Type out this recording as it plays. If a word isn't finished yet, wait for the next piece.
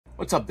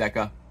What's up,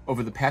 DECA?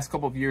 Over the past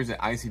couple of years at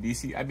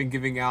ICDC, I've been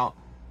giving out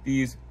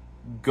these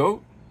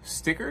GOAT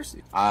stickers.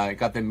 I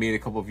got them made a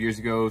couple of years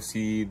ago.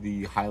 See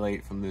the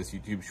highlight from this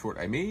YouTube short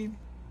I made.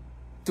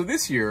 So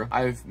this year,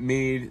 I've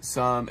made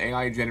some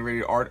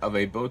AI-generated art of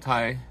a bow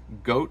tie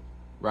goat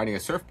riding a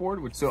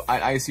surfboard. So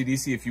at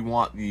ICDC, if you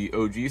want the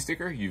OG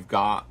sticker, you've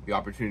got the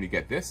opportunity to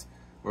get this.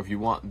 Or if you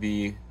want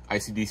the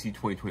ICDC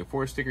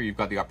 2024 sticker, you've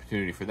got the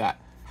opportunity for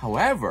that.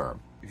 However,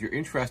 if you're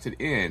interested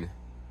in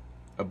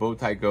a bow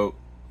tie goat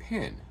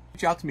pin,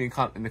 reach out to me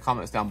in the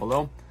comments down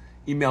below.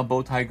 Email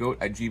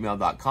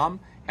BowtieGOAT@gmail.com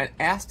and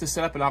ask to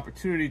set up an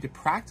opportunity to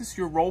practice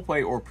your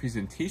roleplay or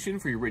presentation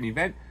for your written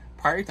event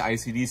prior to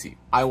ICDC.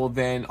 I will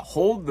then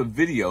hold the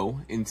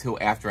video until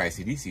after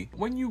ICDC.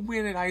 When you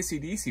win at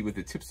ICDC with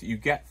the tips that you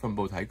get from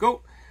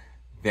BowtieGOAT,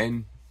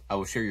 then I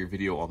will share your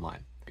video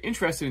online. If you're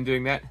interested in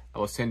doing that, I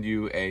will send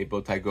you a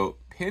BowtieGOAT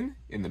pin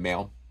in the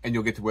mail, and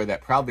you'll get to wear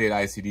that proudly at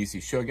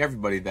ICDC, showing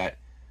everybody that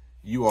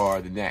you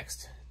are the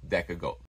next DECA GOAT.